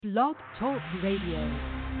Blog Talk Radio.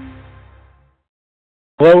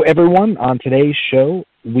 Hello, everyone. On today's show,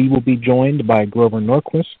 we will be joined by Grover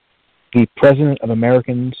Norquist, the President of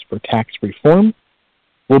Americans for Tax Reform.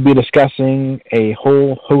 We'll be discussing a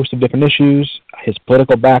whole host of different issues, his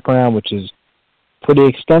political background, which is pretty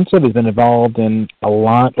extensive. He's been involved in a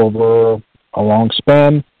lot over a long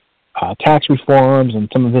span, tax reforms and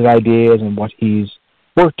some of his ideas and what he's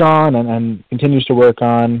worked on and continues to work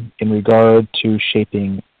on in regard to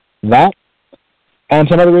shaping that, and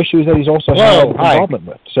some other issues that he's also had involvement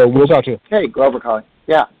with. So we'll talk to you. Hey, Grover calling.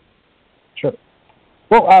 Yeah. Sure.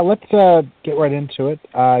 Well, let's get right into it.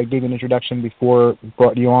 I gave you an introduction before I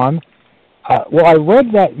brought you on. Well, I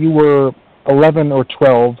read that you were 11 or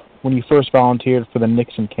 12 when you first volunteered for the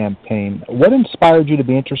Nixon campaign. What inspired you to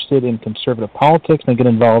be interested in conservative politics and get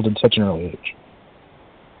involved in such an early age?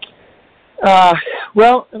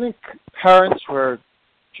 Well, I think parents were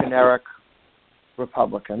generic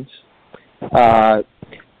Republicans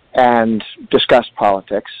and discussed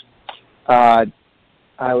politics. I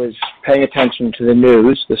was paying attention to the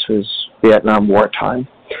news. This was Vietnam War time.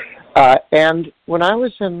 And when I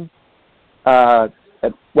was at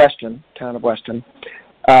Weston, town of Weston,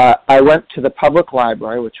 I went to the public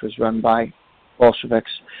library, which was run by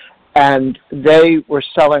Bolsheviks, and they were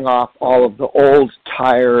selling off all of the old,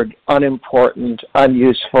 tired, unimportant,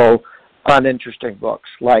 unuseful, uninteresting books,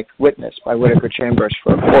 like Witness by Whittaker Chambers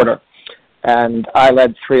for $0.25, and I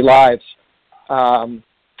Led Three Lives by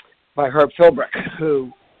Herb Philbrick,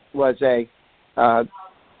 who was a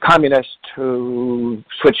communist who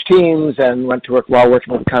switched teams and went to work while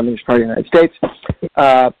working with the Communist Party of the United States,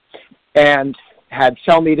 and had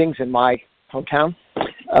cell meetings in my hometown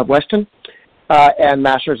of Weston, and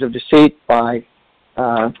Masters of Deceit by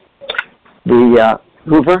the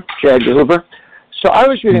Hoover, J. Edgar Hoover. So I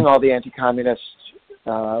was reading all the anti-communist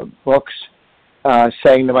books,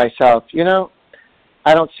 saying to myself, you know,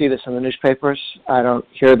 I don't see this in the newspapers. I don't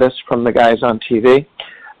hear this from the guys on TV.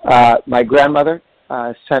 My grandmother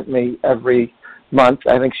sent me every month,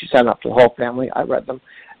 I think she sent up to the whole family, I read them,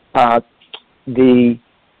 the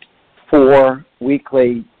 4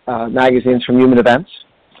 weekly magazines from Human Events.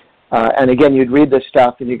 And again, you'd read this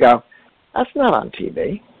stuff and you go, that's not on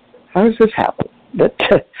TV. How does this happen? That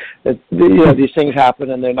these things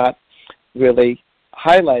happen and they're not really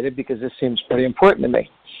highlighted because this seems pretty important to me.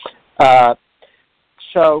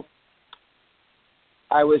 So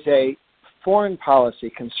I was a foreign policy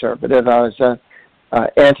conservative. I was a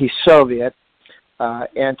anti-Soviet,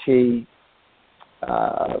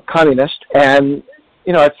 anti-communist, and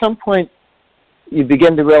at some point you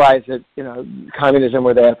begin to realize that communism,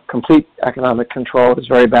 where they have complete economic control, is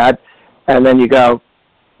very bad, and then you go,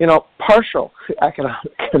 partial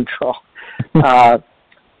economic control,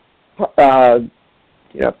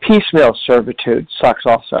 piecemeal servitude sucks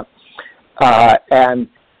also. And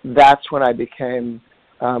that's when I became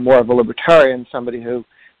more of a libertarian, somebody who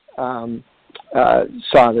saw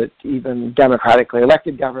that even democratically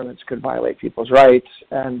elected governments could violate people's rights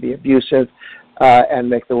and be abusive and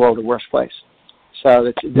make the world a worse place. So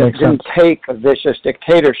that it didn't take a vicious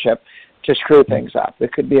dictatorship to screw things up.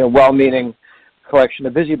 It could be a well-meaning collection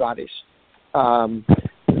of busybodies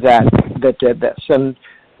that did this. And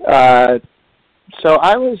so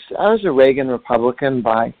I was a Reagan Republican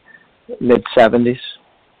by mid-'70s,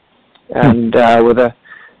 and with a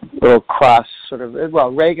little cross sort of.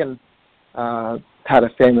 Well, Reagan had a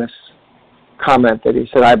famous comment that he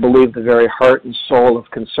said, "I believe the very heart and soul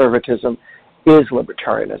of conservatism is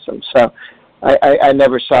libertarianism." So I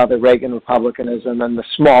never saw the Reagan Republicanism and the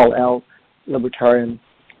small L libertarianism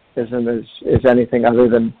is anything other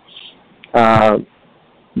than the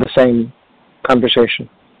same conversation.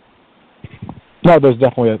 No, there's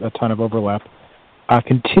definitely a ton of overlap.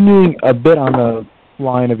 Continuing a bit on the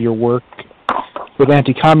line of your work with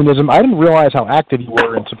anti-communism, I didn't realize how active you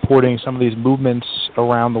were in supporting some of these movements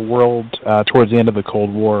around the world towards the end of the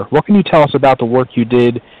Cold War. What can you tell us about the work you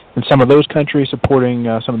did in some of those countries supporting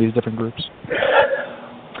some of these different groups?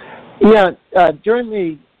 Yeah, during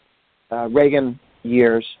the Reagan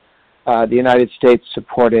years, the United States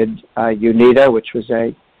supported UNITA, which was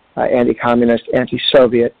a anti-communist,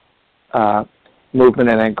 anti-Soviet movement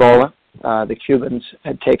in Angola. The Cubans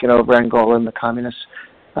had taken over Angola, and the communists,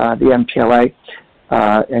 the MPLA,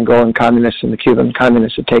 Angolan communists and the Cuban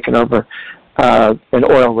communists had taken over an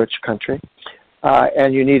oil-rich country.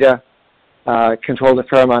 And UNITA controlled a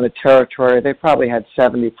fair amount of territory. They probably had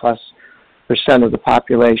 70+% of the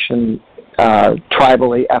population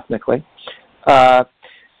tribally, ethnically.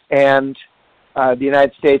 And the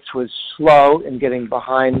United States was slow in getting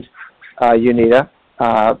behind UNITA,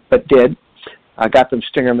 but did. got them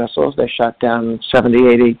Stinger missiles. They shot down 70,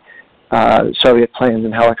 80 Soviet planes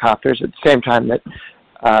and helicopters at the same time that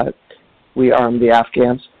we armed the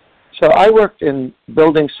Afghans. So I worked in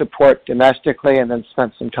building support domestically and then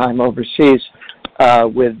spent some time overseas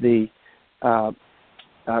with the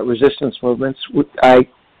resistance movements. I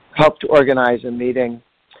helped organize a meeting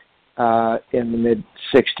in the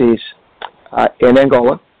mid-'60s in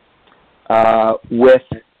Angola with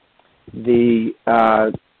the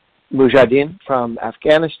Mujahideen from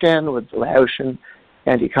Afghanistan, with the Laotian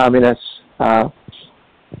anti-communists,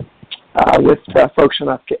 with folks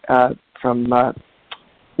from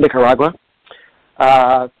Nicaragua,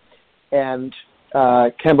 and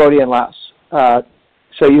Cambodia and Laos.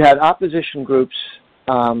 So you had opposition groups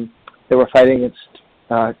that were fighting against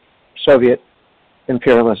Soviet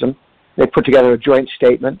imperialism. They put together a joint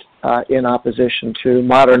statement in opposition to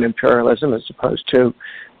modern imperialism as opposed to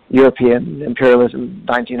European imperialism,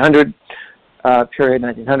 1900 period,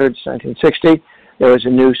 1900s, 1960. There was a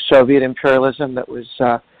new Soviet imperialism that was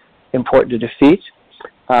important to defeat.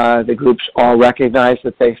 The groups all recognized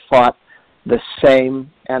that they fought the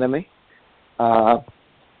same enemy,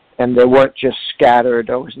 and they weren't just scattered.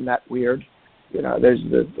 Oh, isn't that weird? You know,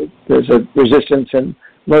 there's a resistance in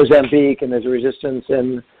Mozambique, and there's a resistance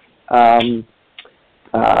in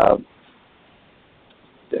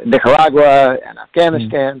Nicaragua and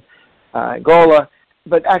Afghanistan, Angola,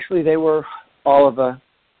 but actually they were all of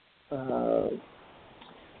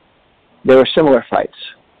they were similar fights,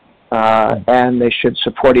 and they should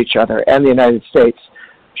support each other, and the United States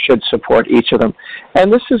should support each of them.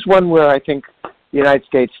 And this is one where I think the United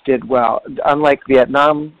States did well. Unlike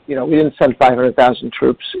Vietnam, you know, we didn't send 500,000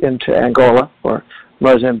 troops into Angola or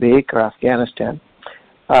Mozambique or Afghanistan.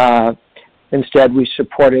 Instead, we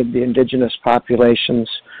supported the indigenous population's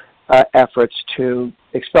efforts to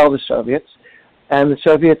expel the Soviets. And the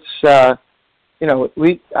Soviets, you know,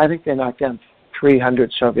 I think they knocked down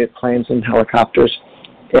 300 Soviet planes and helicopters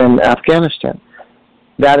in Afghanistan.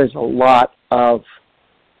 That is a lot of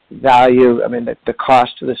value. I mean, the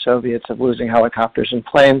cost to the Soviets of losing helicopters and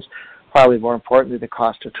planes, probably more importantly, the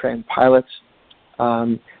cost to train pilots,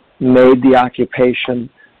 made the occupation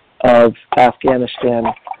of Afghanistan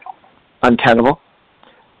untenable.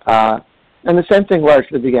 And the same thing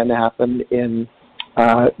largely began to happen in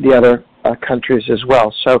the other countries as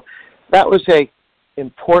well. So that was a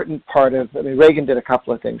important part of, I mean, Reagan did a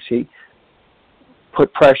couple of things. He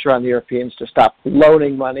put pressure on the Europeans to stop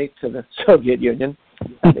loaning money to the Soviet Union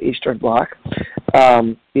and the Eastern Bloc.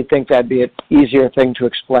 You'd think that'd be an easier thing to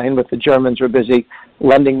explain, but the Germans were busy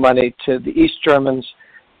lending money to the East Germans,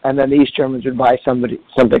 and then the East Germans would buy something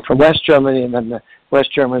from West Germany, and then the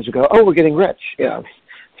West Germans would go, "Oh, we're getting rich." You know,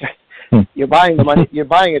 you're buying the money, you're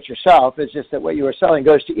buying it yourself. It's just that what you were selling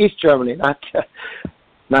goes to East Germany, not to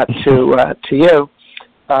you.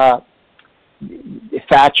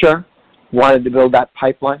 Thatcher wanted to build that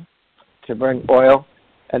pipeline to bring oil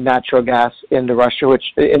and natural gas into Russia,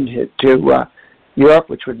 into Europe,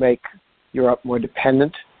 which would make Europe more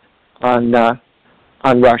dependent on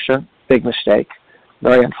Russia. Big mistake,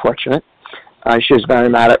 very unfortunate. She was very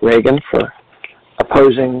mad at Reagan for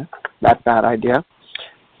opposing that bad idea,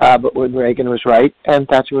 but when Reagan was right and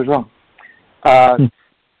Thatcher was wrong.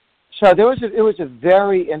 So it was a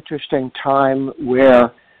very interesting time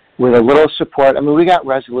where, with a little support, I mean, we got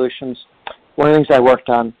resolutions. One of the things I worked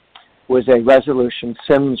on was a resolution,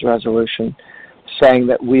 Sims resolution, saying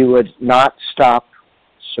that we would not stop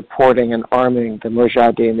supporting and arming the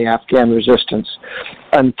Mujahideen, the Afghan resistance,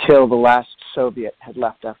 until the last Soviet had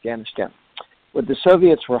left Afghanistan. What the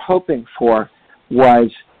Soviets were hoping for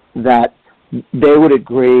was that they would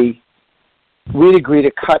agree, we'd agree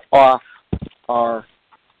to cut off our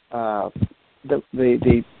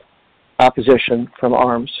the opposition from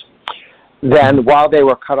arms. Then, while they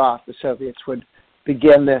were cut off, the Soviets would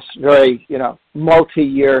begin this very,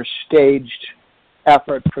 multi-year staged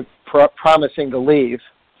effort promising to leave,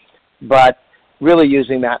 but really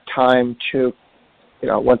using that time to,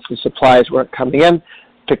 once the supplies weren't coming in,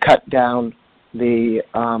 to cut down the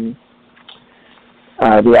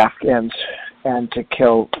Afghans and to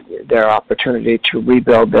kill their opportunity to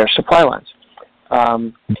rebuild their supply lines.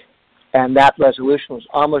 And that resolution was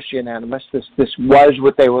almost unanimous. This was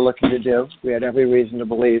what they were looking to do. We had every reason to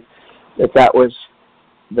believe that was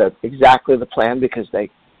exactly the plan, because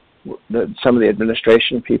some of the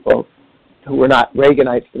administration people who were not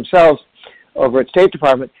Reaganites themselves over at State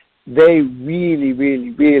Department, they really, really,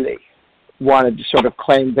 really wanted to sort of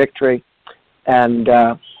claim victory and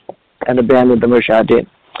abandon the Mujahideen.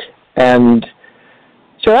 And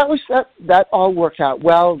so that all worked out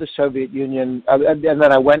well. The Soviet Union, and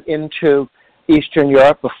then I went into Eastern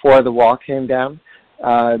Europe before the wall came down.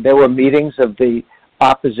 There were meetings of the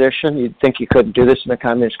opposition. You'd think you couldn't do this in a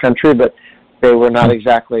communist country, but they were not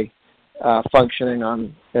exactly functioning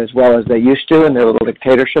on as well as they used to in their little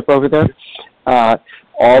dictatorship over there.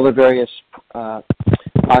 All the various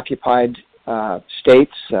occupied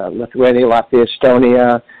states, Lithuania, Latvia,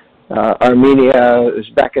 Estonia, Armenia,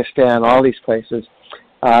 Uzbekistan, all these places,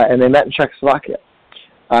 and they met in Czechoslovakia.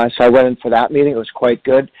 So I went in for that meeting. It was quite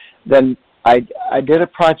good. Then I did a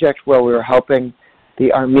project where we were helping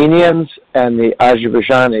the Armenians and the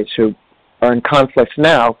Azerbaijanis, who are in conflict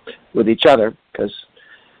now with each other because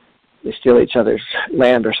they steal each other's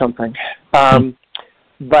land or something.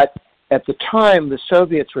 But at the time, the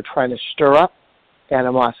Soviets were trying to stir up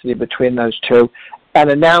animosity between those two and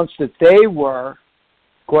announced that they were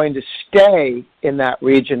going to stay in that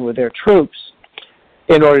region with their troops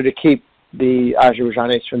in order to keep the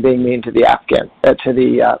Azerbaijanis from being mean to the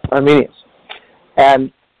Armenians.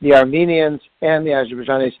 And the Armenians and the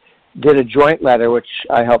Azerbaijanis did a joint letter, which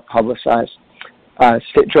I helped publicize,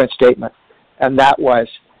 joint statement, and that was,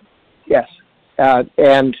 yes, the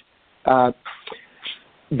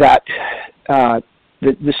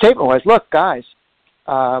statement was, look, guys,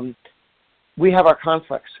 we have our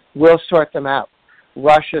conflicts. We'll sort them out.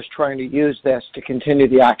 Russia's trying to use this to continue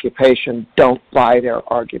the occupation. Don't buy their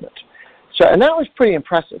argument. So, and that was pretty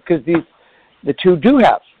impressive because the two do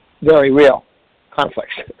have very real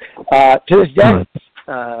conflicts to this day.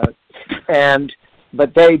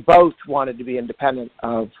 But they both wanted to be independent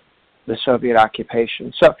of the Soviet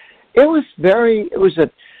occupation. So it was a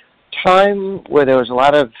time where there was a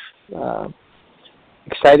lot of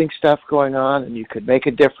exciting stuff going on, and you could make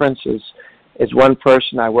a difference as one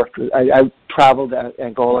person. I worked with, I traveled to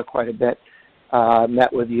Angola quite a bit,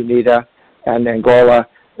 met with UNITA and Angola,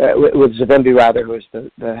 with Zavimbi rather, who was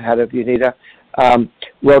the head of UNITA,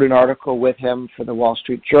 wrote an article with him for the Wall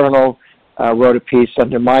Street Journal, wrote a piece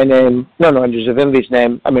under my name, under Zavimbi's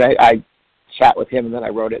name. I mean, I sat with him and then I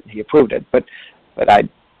wrote it and he approved it, but I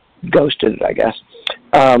ghosted it, I guess.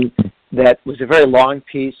 That was a very long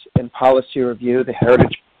piece in Policy Review, the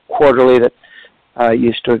Heritage Quarterly that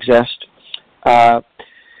used to exist.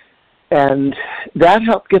 And that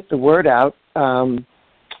helped get the word out, and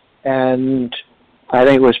I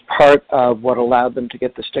think it was part of what allowed them to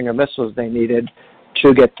get the Stinger missiles they needed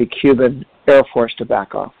to get the Cuban Air Force to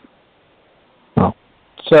back off. Well,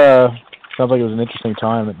 sounds like it was an interesting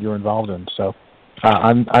time that you were involved in. So,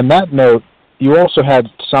 on that note, you also had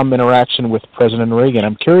some interaction with President Reagan.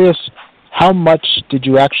 I'm curious, how much did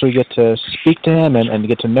you actually get to speak to him and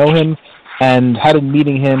get to know him, and how did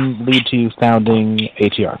meeting him lead to you founding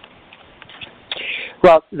ATR?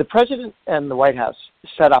 Well, the President and the White House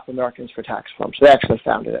set up Americans for Tax Reform, so they actually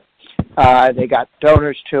founded it. They got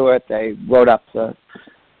donors to it. They wrote up the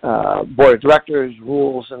board of directors,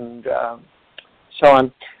 rules, and so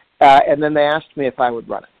on. And then they asked me if I would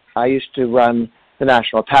run it. I used to run the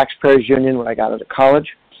National Taxpayers Union when I got out of college,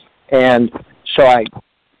 and so I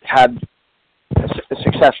had a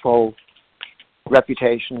successful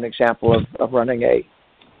reputation, an example of running a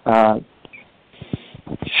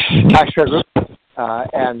taxpayer group,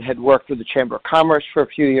 and had worked with the Chamber of Commerce for a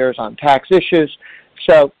few years on tax issues.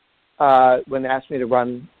 So when they asked me to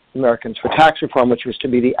run Americans for Tax Reform, which was to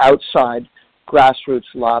be the outside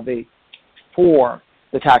grassroots lobby for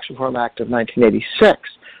the Tax Reform Act of 1986,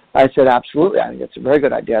 I said, absolutely, I think it's a very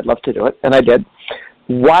good idea. I'd love to do it, and I did.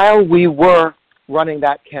 While we were running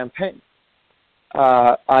that campaign,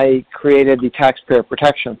 I created the Taxpayer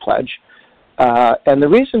Protection Pledge, and the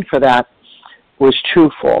reason for that was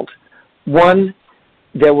twofold. One,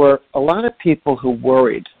 there were a lot of people who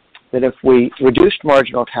worried that if we reduced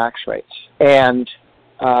marginal tax rates and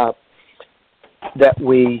that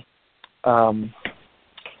we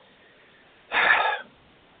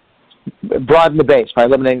broaden the base by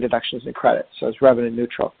eliminating deductions and credits, so it's revenue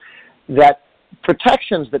neutral, that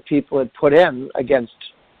protections that people had put in against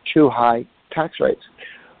too high tax rates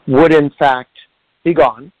would in fact be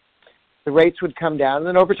gone. The rates would come down, and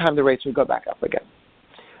then over time the rates would go back up again.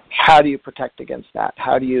 How do you protect against that?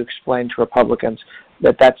 How do you explain to Republicans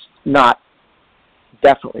that that's not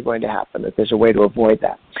definitely going to happen, that there's a way to avoid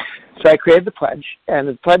that? So I created the pledge, and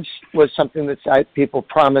the pledge was something that people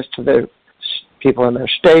promised to the people in their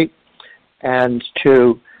state and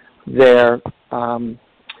to their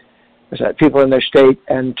people in their state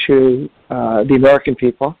and to the American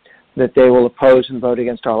people that they will oppose and vote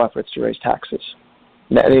against all efforts to raise taxes,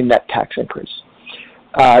 any net tax increase.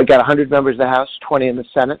 I got 100 members of the House, 20 in the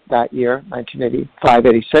Senate that year,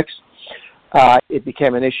 1985-86. It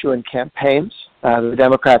became an issue in campaigns. The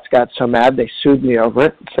Democrats got so mad they sued me over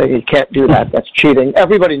it, saying you can't do that, that's cheating.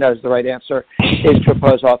 Everybody knows the right answer is to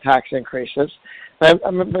oppose all tax increases. I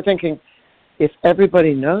remember thinking, if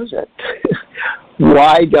everybody knows it,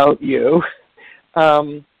 why don't you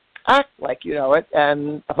act like you know it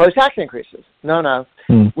and oppose tax increases? No,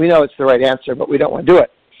 we know it's the right answer, but we don't want to do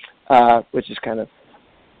it, which is kind of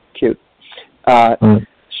cute.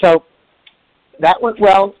 So that went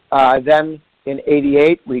well. Then in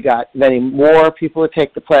 '88, we got many more people to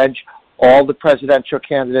take the pledge. All the presidential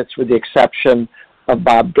candidates, with the exception of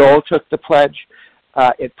Bob Dole, took the pledge.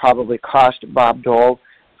 It probably cost Bob Dole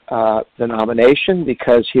the nomination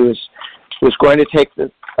because he was going to take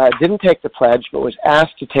didn't take the pledge, but was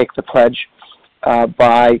asked to take the pledge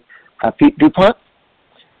by Pete DuPont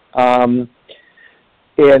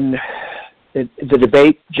in the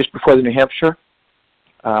debate just before the New Hampshire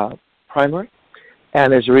primary.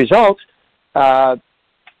 And as a result,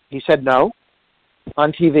 he said no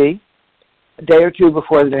on TV a day or two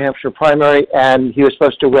before the New Hampshire primary, and he was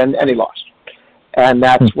supposed to win, and he lost. And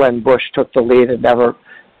that's when Bush took the lead and never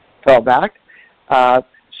fell back.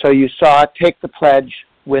 So you saw take the pledge,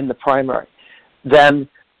 win the primary. Then,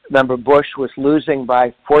 remember, Bush was losing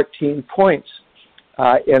by 14 points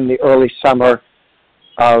in the early summer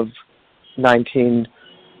of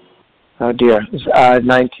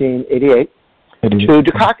 1988 to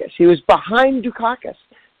Dukakis. He was behind Dukakis,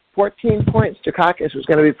 14 points. Dukakis was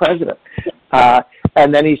going to be president.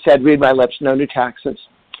 And then he said, read my lips, no new taxes.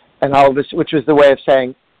 And all of this, which was the way of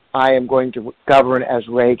saying, I am going to govern as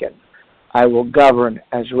Reagan. I will govern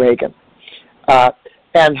as Reagan.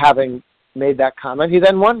 And having made that comment, he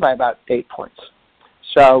then won by about 8 points.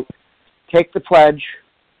 So take the pledge,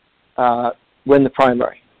 win the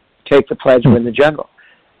primary. Take the pledge, win the general.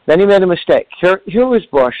 Then he made a mistake. Here was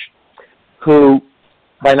Bush, who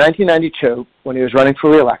by 1992, when he was running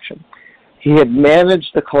for re-election, he had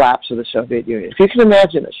managed the collapse of the Soviet Union. If you can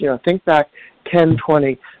imagine this, think back 10,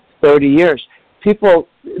 20, 30 years. People,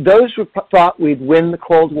 those who thought we'd win the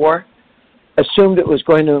Cold War, assumed it was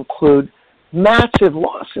going to include massive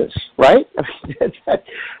losses, right?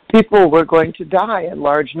 People were going to die in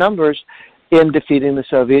large numbers in defeating the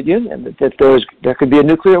Soviet Union, that there could be a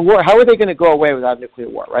nuclear war. How are they going to go away without a nuclear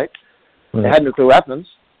war, right? They had nuclear weapons.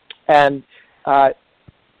 And, the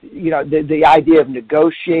idea of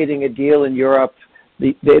negotiating a deal in Europe,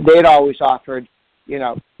 they'd always offered,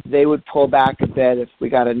 they would pull back a bit if we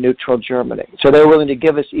got a neutral Germany. So they were willing to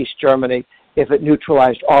give us East Germany if it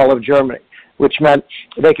neutralized all of Germany, which meant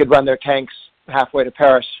they could run their tanks halfway to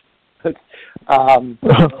Paris with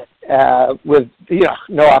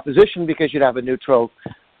no opposition because you'd have a neutral,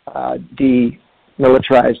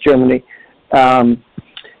 demilitarized Germany.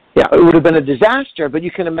 It would have been a disaster, but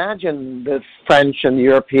you can imagine the French and the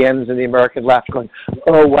Europeans and the American left going,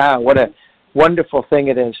 oh, wow, what a wonderful thing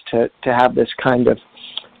it is to have this kind of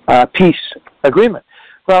peace agreement.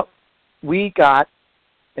 Well, we got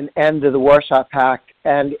an end to the Warsaw Pact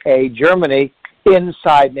and a Germany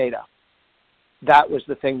inside NATO. That was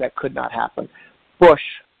the thing that could not happen. Bush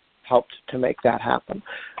helped to make that happen.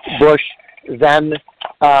 Bush then,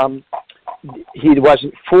 he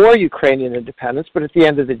wasn't for Ukrainian independence, but at the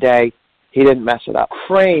end of the day, he didn't mess it up.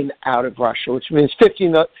 Ukraine out of Russia, which means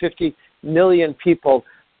 50 million people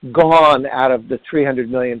gone out of the 300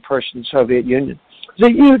 million person Soviet Union. It's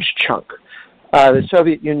a huge chunk. The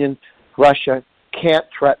Soviet Union, Russia, can't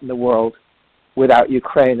threaten the world without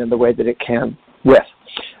Ukraine in the way that it can with.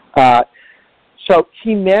 So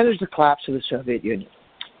he managed the collapse of the Soviet Union.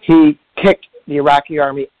 He kicked the Iraqi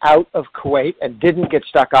army out of Kuwait and didn't get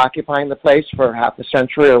stuck occupying the place for half a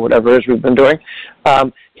century or whatever it is we've been doing.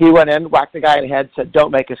 He went in, whacked the guy in the head, said,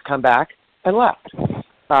 don't make us come back, and left.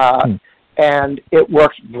 And it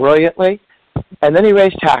worked brilliantly. And then he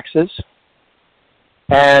raised taxes,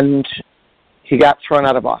 and he got thrown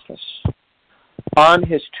out of office. On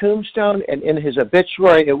his tombstone and in his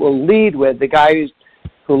obituary, it will lead with the guy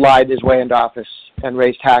who lied his way into office and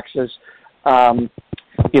raised taxes,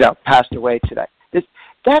 passed away today.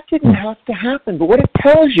 That didn't have to happen. But what it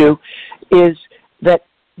tells you is that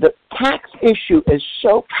the tax issue is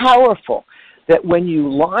so powerful that when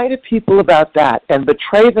you lie to people about that and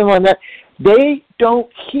betray them on that, they don't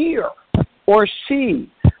hear or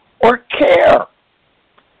see or care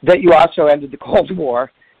that you also ended the Cold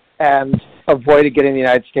War and avoided getting the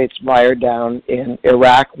United States mired down in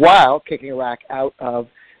Iraq while kicking Iraq out of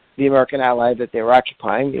the American ally that they were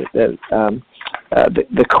occupying, the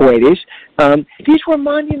Kuwaitis. These were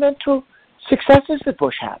monumental successes that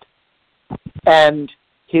Bush had. And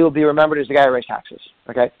he will be remembered as the guy who raised taxes.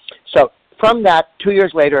 Okay? So from that, 2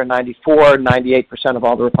 years later in 94, 98% of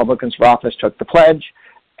all the Republicans for office took the pledge,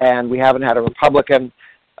 and we haven't had a Republican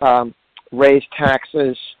vote to raise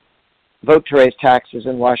taxes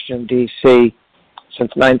in Washington, D.C.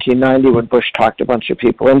 since 1990 when Bush talked a bunch of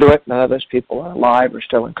people into it. None of those people are alive or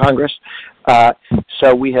still in Congress.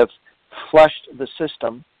 So we have flushed the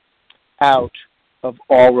system out of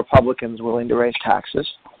all Republicans willing to raise taxes.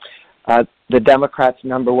 The Democrats'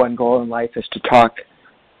 number one goal in life is to talk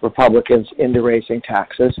Republicans into raising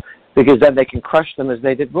taxes because then they can crush them as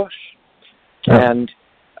they did Bush. Yeah. And,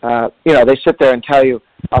 they sit there and tell you,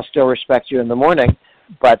 I'll still respect you in the morning,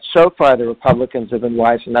 but so far the Republicans have been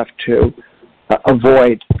wise enough to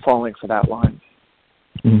avoid falling for that line.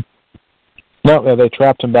 Mm-hmm. No, they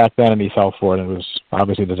trapped him back then and he fell for it. It was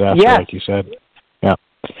obviously a disaster, like you said. Yeah.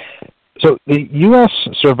 So the U.S.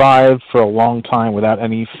 survived for a long time without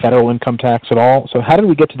any federal income tax at all. So how did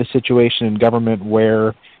we get to the situation in government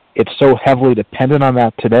where it's so heavily dependent on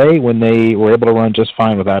that today when they were able to run just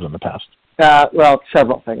fine without it in the past? Well,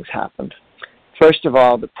 several things happened. First of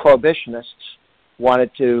all, the prohibitionists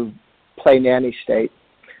wanted to play nanny state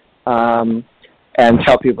and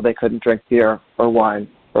tell people they couldn't drink beer or wine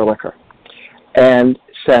or liquor. And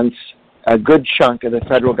since a good chunk of the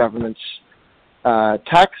federal government's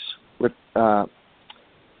tax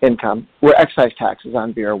income were excise taxes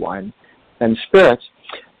on beer, wine, and spirits,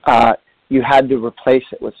 you had to replace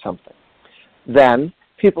it with something. Then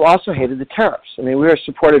people also hated the tariffs. I mean, we were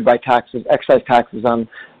supported by excise taxes on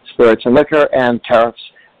spirits and liquor, and tariffs,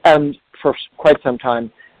 and for quite some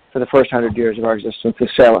time, for the first 100 years of our existence, the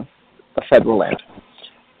sale of federal land.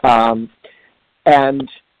 And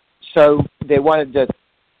so they wanted to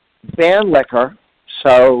ban liquor,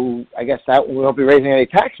 so I guess that we won't be raising any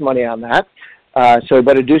tax money on that, so we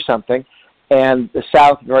better do something. And the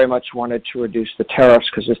South very much wanted to reduce the tariffs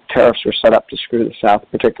because the tariffs were set up to screw the South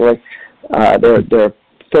particularly. They're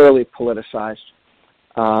thoroughly politicized.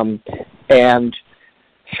 And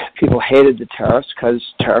people hated the tariffs because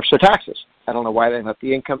tariffs are taxes. I don't know why they let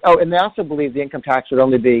the income... Oh, and they also believed the income tax would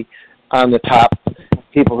only be on the top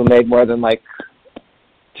people who made more than like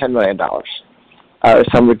 $10 million or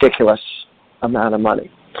some ridiculous amount of money.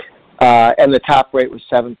 And the top rate was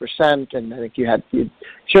 7%, and I think you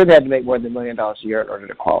certainly had to make more than $1 million a year in order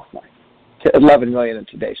to qualify. To $11 million in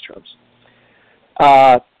today's terms.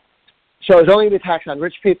 So it was only the tax on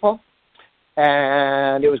rich people,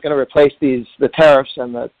 and it was going to replace the tariffs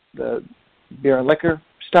and the beer and liquor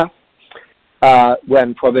stuff.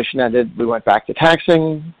 When Prohibition ended, we went back to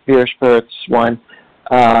taxing beer, spirits, wine,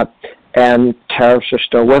 and tariffs are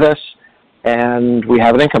still with us, and we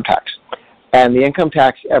have an income tax. And the income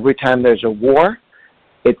tax, every time there's a war,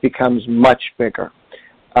 it becomes much bigger.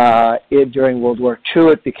 During World War II,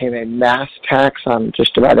 it became a mass tax on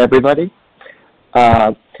just about everybody,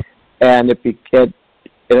 and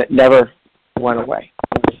it never went away.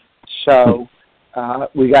 So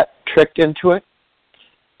we got tricked into it.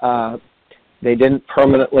 They didn't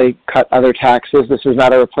permanently cut other taxes. This was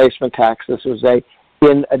not a replacement tax. This was a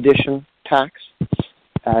in-addition tax,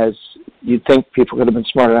 as you'd think people could have been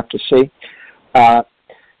smart enough to see.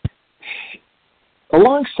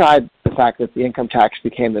 Alongside the fact that the income tax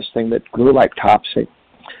became this thing that grew like Topsy,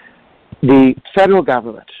 the federal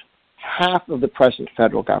government, half of the present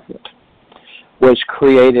federal government, was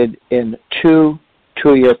created in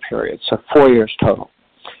two-year periods, so 4 years total.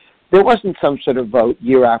 There wasn't some sort of vote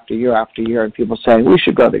year after year after year and people saying, we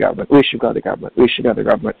should go to the government, we should go to the government, we should go to the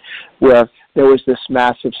government, where there was this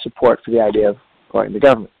massive support for the idea of going to the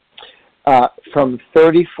government. From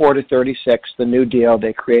 34 to 36, the New Deal,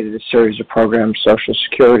 they created a series of programs, Social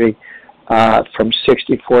Security, from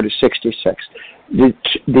 64 to 66.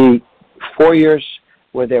 The 4 years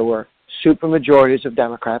where there were supermajorities of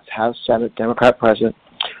Democrats, House, Senate, Democrat president,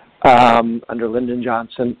 under Lyndon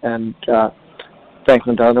Johnson and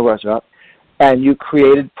Franklin Delano Roosevelt, and you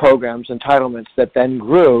created programs, entitlements, that then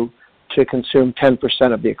grew to consume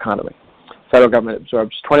 10% of the economy. Federal government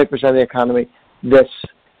absorbs 20% of the economy. This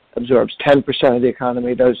absorbs 10% of the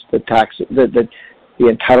economy. The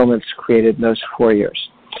entitlements created in those 4 years.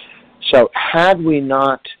 So had we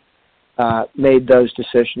not made those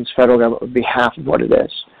decisions, federal government would be half of what it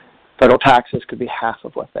is. Federal taxes could be half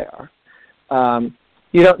of what they are.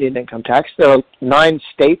 You don't need an income tax. There are 9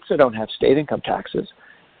 states that don't have state income taxes.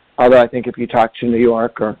 Although I think if you talk to New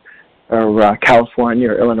York or California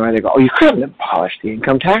or Illinois, they go, oh, you couldn't abolish the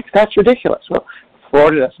income tax? That's ridiculous. Well,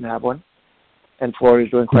 Florida doesn't have one, and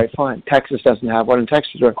Florida's doing quite fine. Texas doesn't have one, and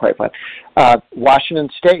Texas is doing quite fine. Washington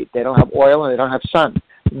State, they don't have oil and they don't have sun.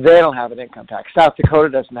 They don't have an income tax. South Dakota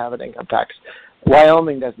doesn't have an income tax.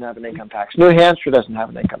 Wyoming doesn't have an income tax. New Hampshire doesn't have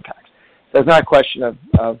an income tax. So it's not a question of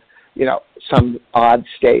some odd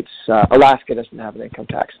states. Alaska doesn't have an income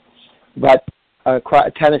tax, but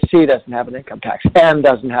Tennessee doesn't have an income tax and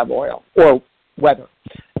doesn't have oil or weather,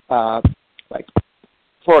 like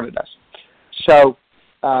Florida does. So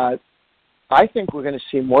I think we're going to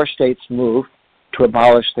see more states move to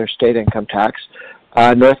abolish their state income tax.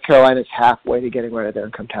 North Carolina is halfway to getting rid of their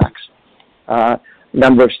income tax. A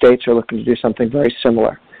number of states are looking to do something very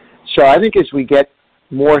similar. So I think as we get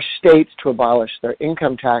more states to abolish their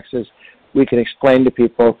income taxes, we can explain to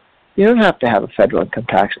people, you don't have to have a federal income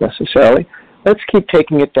tax necessarily. Let's keep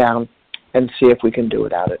taking it down and see if we can do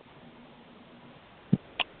without it.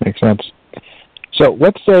 Makes sense. So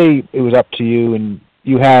let's say it was up to you and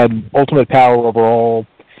you had ultimate power over all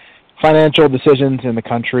financial decisions in the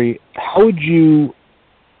country. How would you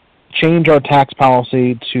change our tax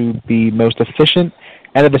policy to be most efficient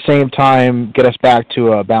and at the same time get us back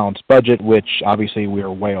to a balanced budget, which obviously we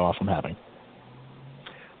are way off from having?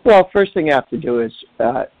 Well, first thing you have to do is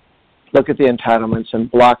look at the entitlements and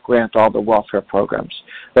block grant all the welfare programs.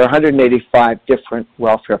 There are 185 different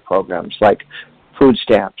welfare programs like food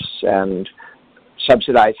stamps and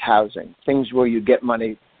subsidized housing, things where you get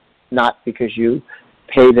money not because you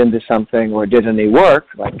paid into something or did any work,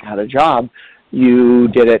 like had a job. You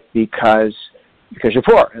did it because you're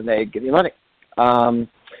poor and they give you money.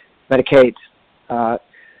 Medicaid.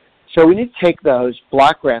 So we need to take those,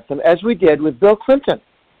 block grant them, as we did with Bill Clinton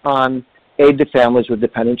on aid to families with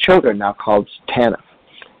dependent children, now called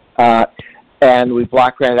TANF. And we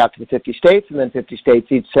block granted out to the 50 states, and then 50 states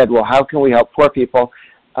each said, well, how can we help poor people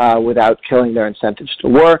without killing their incentives to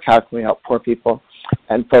work? How can we help poor people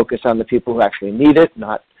and focus on the people who actually need it,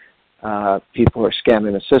 not people who are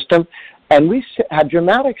scamming the system? And we had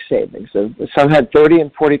dramatic savings. Some had 30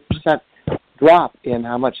 and 40% drop in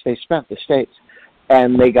how much they spent, the states.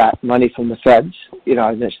 And they got money from the feds,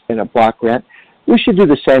 in a block grant. We should do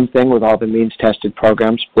the same thing with all the means-tested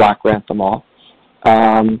programs, block grant them all.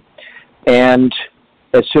 And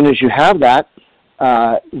as soon as you have that,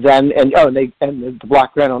 the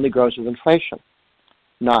block grant only grows with inflation,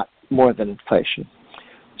 not more than inflation.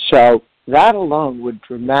 So that alone would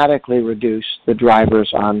dramatically reduce the drivers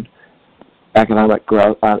on economic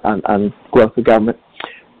growth, on growth of government.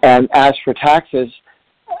 And as for taxes,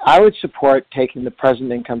 I would support taking the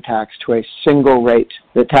present income tax to a single rate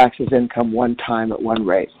that taxes income one time at one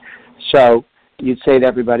rate. So you'd say to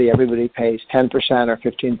everybody pays 10% or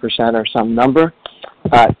 15% or some number.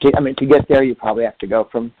 To get there, you probably have to go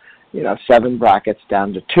from 7 brackets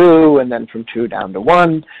down to 2, and then from 2 down to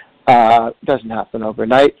 1. Doesn't happen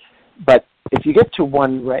overnight. But if you get to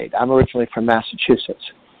one rate, I'm originally from Massachusetts.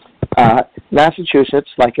 Massachusetts,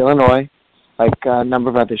 like Illinois, like a number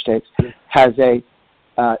of other states, has a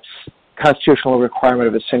constitutional requirement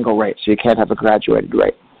of a single rate, so you can't have a graduated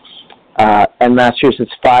rate. And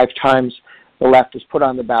Massachusetts, 5 times the left has put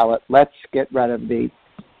on the ballot, let's get rid of the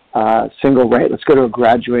single rate. Let's go to a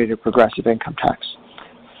graduated or progressive income tax.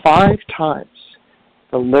 5 times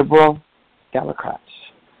the liberal Democrats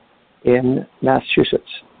in Massachusetts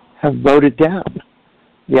have voted down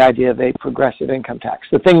the idea of a progressive income tax,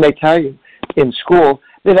 the thing they tell you in school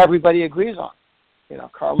that everybody agrees on.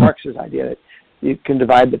 Karl Marx's idea that you can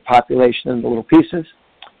divide the population into little pieces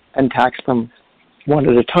and tax them one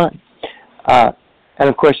at a time. And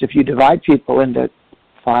of course, if you divide people into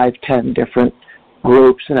 5, 10 different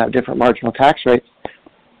groups and have different marginal tax rates,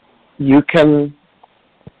 you can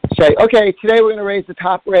say, okay, today we're going to raise the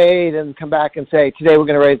top rate, and come back and say, today we're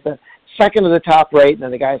going to raise the second of the top rate, and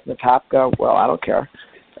then the guys in the top go, well, I don't care.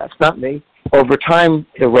 That's not me. Over time,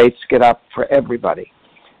 the rates get up for everybody.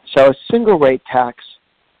 So a single rate tax,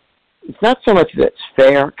 it's not so much that it's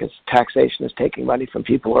fair, because taxation is taking money from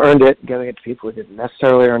people who earned it and giving it to people who didn't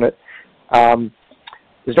necessarily earn it.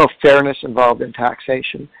 There's no fairness involved in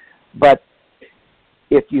taxation. But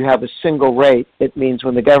if you have a single rate, it means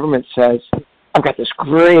when the government says, I've got this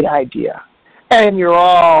great idea, and you're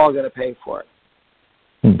all going to pay for it,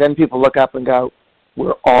 then people look up and go,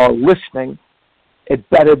 we're all listening. It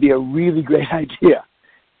better be a really great idea.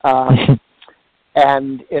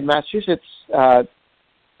 And in Massachusetts,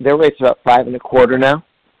 their rate's about 5.25 now,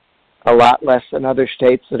 a lot less than other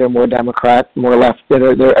states that are more Democrat, more left.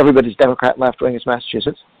 Everybody's Democrat left-wing is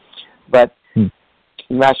Massachusetts. But in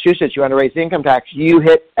Massachusetts, you want to raise the income tax, you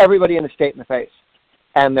hit everybody in the state in the face,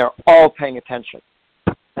 and they're all paying attention.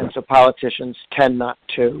 And so politicians tend not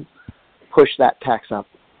to push that tax up.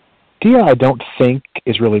 I don't think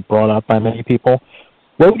is really brought up by many people.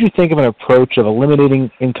 What would you think of an approach of eliminating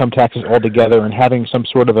income taxes altogether and having some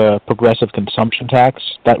sort of a progressive consumption tax?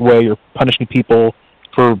 That way you're punishing people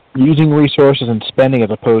for using resources and spending as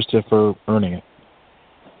opposed to for earning it.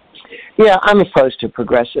 Yeah, I'm opposed to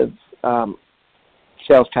progressive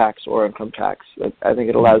sales tax or income tax. I think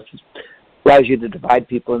it allows you to divide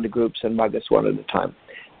people into groups and mug us one at a time.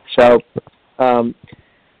 So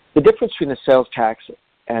the difference between a sales tax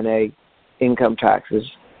and a income tax is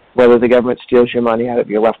whether the government steals your money out of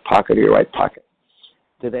your left pocket or your right pocket.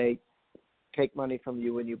 Do they take money from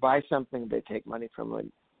you when you buy something? Do they take money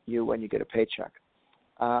from you when you get a paycheck?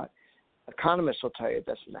 Economists will tell you it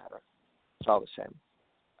doesn't matter. It's all the same.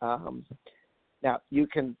 Now, you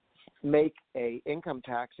can make a income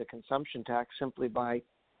tax, a consumption tax, simply by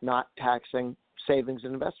not taxing savings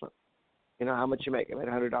and investment. You know, how much you make? I made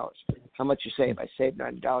 $100. How much you save? I saved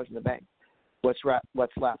 $90 in the bank. What's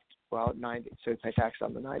left? Well, 90. So you pay tax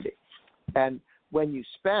on the 90. And when you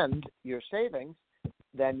spend your savings,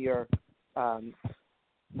 then you're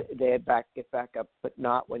they get back up, but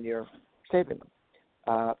not when you're saving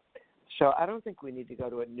them. So I don't think we need to go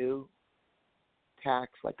to a new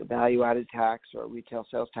tax like a value-added tax or a retail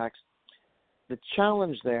sales tax. The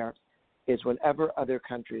challenge there is whenever other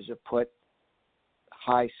countries have put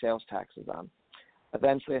high sales taxes on,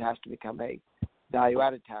 eventually it has to become a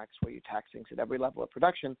value-added tax where you tax things at every level of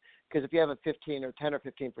production. Because if you have a 10 or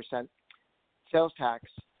 15% sales tax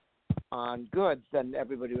on goods, then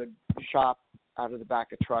everybody would shop out of the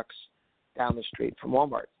back of trucks down the street from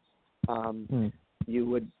Walmart.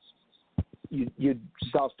 You'd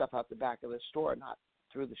sell stuff out the back of the store, not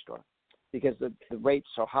through the store, because the rate's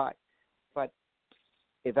so high. But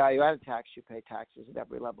a value-added tax, you pay taxes at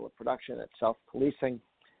every level of production. It's self-policing.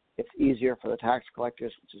 It's easier for the tax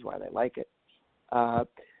collectors, which is why they like it.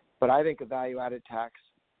 But I think a value-added tax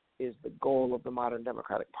is the goal of the modern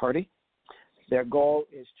Democratic Party. Their goal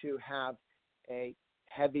is to have a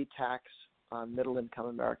heavy tax on middle-income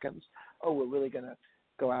Americans. Oh, we're really going to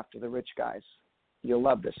go after the rich guys. You'll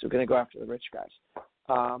love this. We're going to go after the rich guys.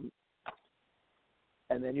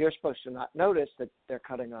 And then you're supposed to not notice that they're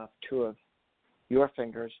cutting off 2 of your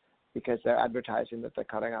fingers because they're advertising that they're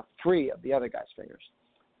cutting off 3 of the other guy's fingers.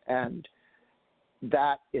 And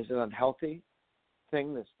that is an unhealthy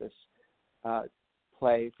thing, this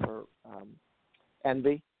play for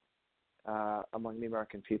envy among the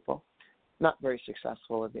American people. Not very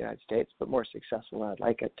successful in the United States, but more successful than I'd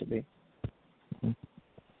like it to be.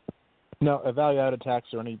 No, a value-added tax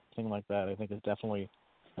or anything like that, I think, is definitely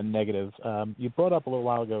a negative. You brought up a little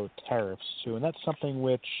while ago tariffs, too, and that's something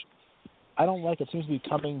which I don't like. It seems to be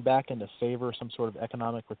coming back into favor, some sort of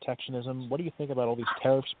economic protectionism. What do you think about all these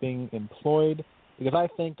tariffs being employed? Because I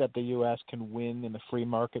think that the U.S. can win in the free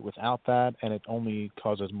market without that, and it only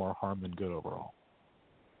causes more harm than good overall.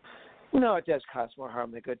 No, it does cause more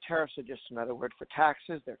harm than good. Tariffs are just another word for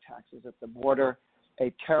taxes. They're taxes at the border.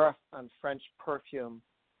 A tariff on French perfume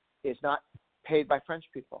is not paid by French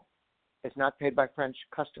people. It's not paid by French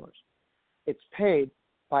customers. It's paid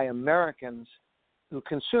by Americans who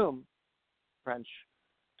consume French.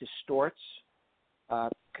 Distorts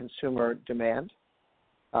consumer demand.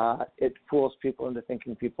 It fools people into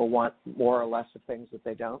thinking people want more or less of things that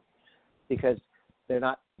they don't, because they're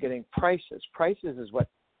not getting prices. Prices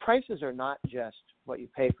are not just what you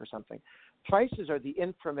pay for something. Prices are the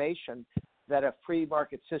information that a free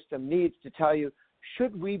market system needs to tell you,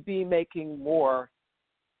 should we be making more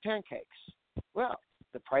pancakes? Well,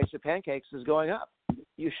 the price of pancakes is going up.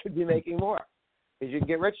 You should be making more because you can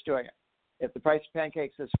get rich doing it. If the price of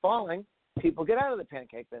pancakes is falling, people get out of the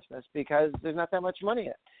pancake business because there's not that much money in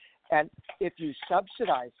it. And if you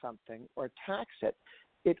subsidize something or tax it,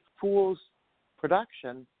 it fools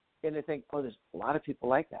production into thinking, oh, there's a lot of people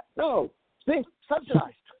like that. No, it's being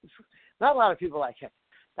subsidized. Not a lot of people like it.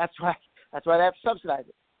 That's why they have to subsidize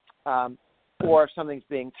it. Or if something's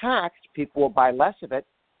being taxed, people will buy less of it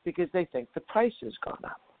because they think the price has gone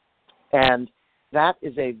up. And that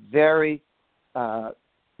is a very,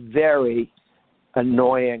 very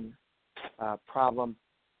annoying problem.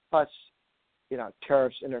 Plus,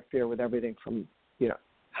 tariffs interfere with everything from,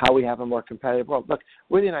 how we have a more competitive world. Look,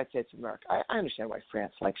 we're the United States of America. I understand why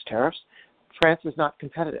France likes tariffs. France is not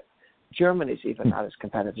competitive. Germany's even not as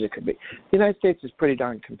competitive as it could be. The United States is pretty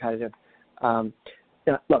darn competitive.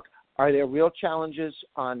 Look, are there real challenges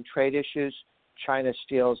on trade issues? China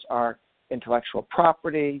steals our intellectual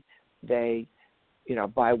property. They,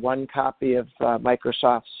 buy one copy of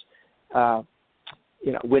Microsoft's,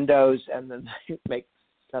 Windows, and then they make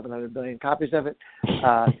 700 billion copies of it.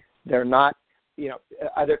 They're not,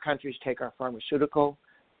 other countries take our pharmaceutical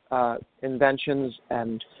inventions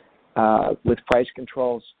and with price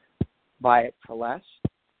controls buy it for less,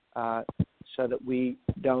 so that we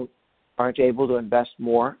aren't able to invest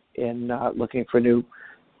more in looking for new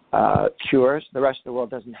cures. The rest of the world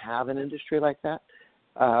doesn't have an industry like that.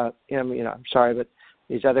 I'm sorry, but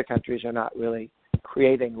these other countries are not really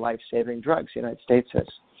creating life-saving drugs. The United States is.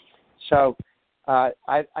 So I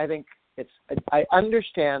think I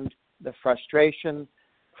understand the frustration.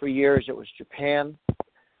 For years it was Japan,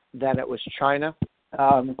 then it was China,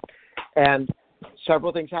 and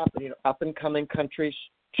several things happened. Up-and-coming countries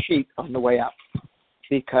cheat on the way up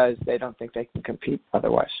because they don't think they can compete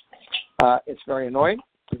otherwise. It's very annoying,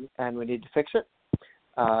 and we need to fix it,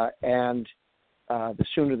 and the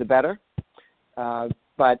sooner the better.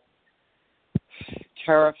 But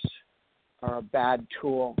tariffs are a bad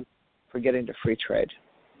tool for getting to free trade.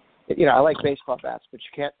 I like baseball bats, but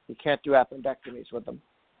you can't do appendectomies with them.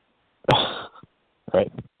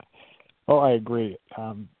 Right. Oh, I agree.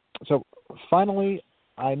 So finally,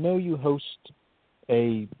 I know you host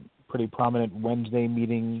a pretty prominent Wednesday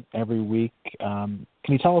meeting every week. Can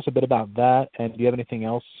you tell us a bit about that, and do you have anything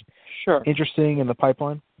else interesting in the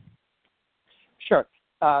pipeline? Sure.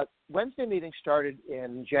 Wednesday meeting started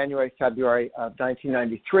in January, February of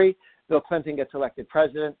 1993. Bill Clinton gets elected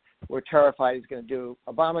president. We're terrified he's going to do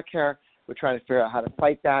Obamacare. We're trying to figure out how to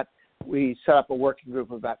fight that. We set up a working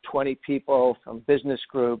group of about 20 people from business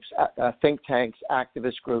groups, think tanks,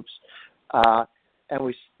 activist groups, and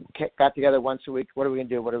we got together once a week. What are we going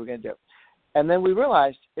to do? What are we going to do? And then we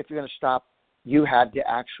realized if you're going to stop, you had to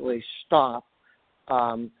actually stop,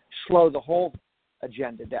 slow the whole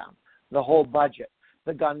agenda down, the whole budget,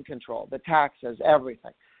 the gun control, the taxes,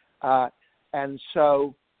 everything. And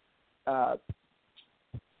so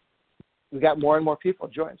we got more and more people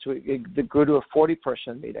join. So it grew to a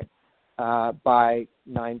 40-person meeting by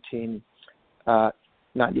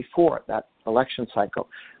 1994, that election cycle.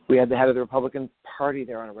 We had the head of the Republican Party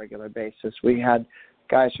there on a regular basis. We had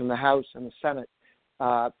guys from the House and the Senate.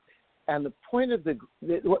 And the point of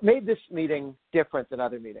what made this meeting different than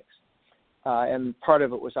other meetings, and part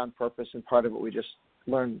of it was on purpose and part of it we just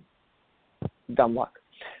learned dumb luck.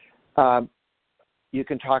 You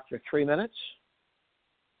can talk for 3 minutes.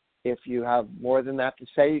 If you have more than that to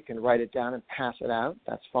say, you can write it down and pass it out.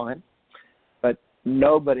 That's fine. But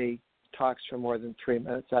nobody talks for more than 3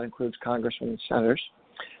 minutes. That includes congressmen and senators.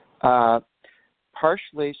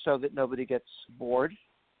 Partially so that nobody gets bored,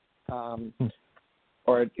 or,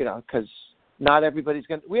 because not everybody's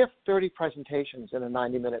going to. We have 30 presentations in a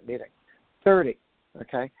 90-minute meeting. 30,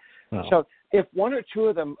 okay? Wow. So if one or two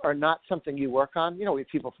of them are not something you work on, we have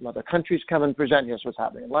people from other countries come and present. Here's what's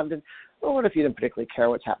happening in London. Well, what if you didn't particularly care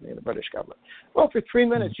what's happening in the British government? Well, for 3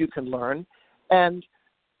 minutes you can learn. And,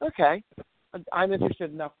 okay, I'm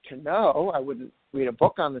interested enough to know. I wouldn't read a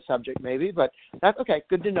book on the subject maybe, but that's okay.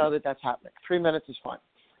 Good to know that that's happening. 3 minutes is fine.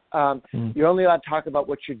 You're only allowed to talk about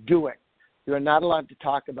what you're doing. You're not allowed to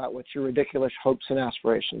talk about what your ridiculous hopes and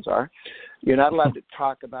aspirations are. You're not allowed to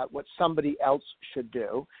talk about what somebody else should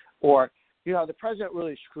do, or, the president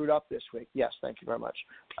really screwed up this week. Yes, thank you very much.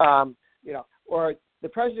 Or the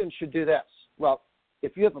president should do this. Well,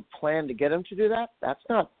 if you have a plan to get him to do that, that's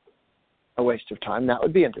not a waste of time. That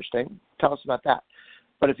would be interesting. Tell us about that.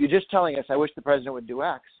 But if you're just telling us, I wish the president would do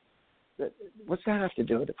X, what's that have to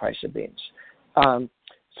do with the price of beans?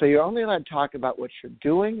 So you're only allowed to talk about what you're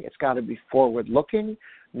doing. It's got to be forward-looking,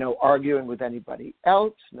 no arguing with anybody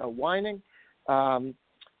else, no whining,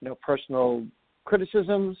 no personal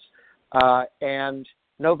criticisms, and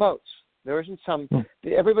no votes. There isn't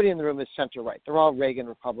everybody in the room is center-right. They're all Reagan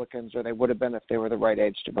Republicans, or they would have been if they were the right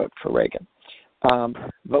age to vote for Reagan.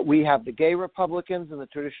 But we have the gay Republicans and the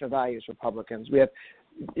traditional values Republicans. We have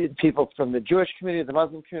people from the Jewish community, the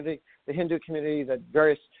Muslim community, the Hindu community, the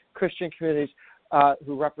various Christian communities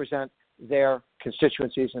who represent their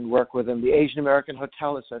constituencies and work with them. The Asian American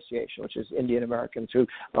Hotel Association, which is Indian Americans who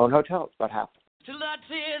own hotels, about half. Till the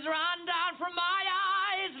tears run down from my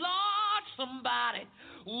eyes, Lord, somebody,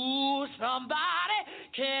 ooh, somebody,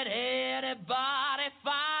 can anybody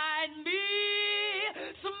find me?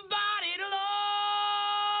 Somebody to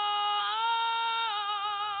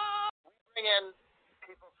love. We bring in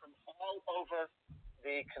people from all over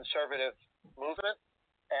the conservative movement,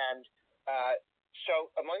 and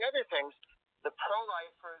so, among other things, the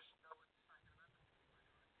pro-lifers know what the Second Amendment is,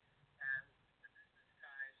 and the business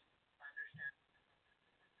guys understand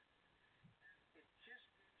it just gives you a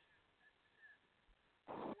sense.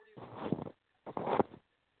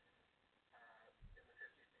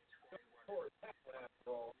 41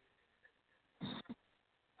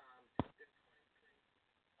 in the 50 states,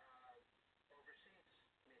 41 overseas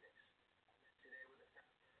meetings. I met today with a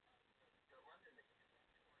founder of the London meeting, about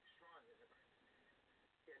 200 strong. There's a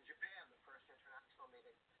in Japan, the first international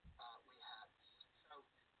meeting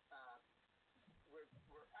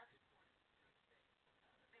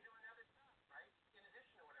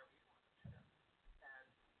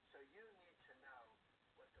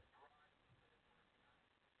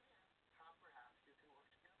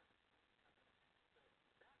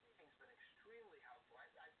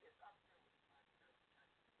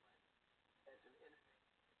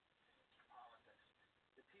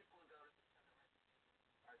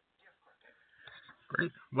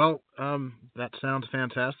Great. Well, that sounds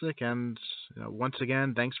fantastic. And once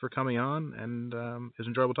again, thanks for coming on. And it was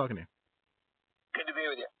enjoyable talking to you. Good to be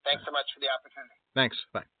with you. Thanks so much for the opportunity. Thanks.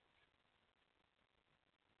 Bye.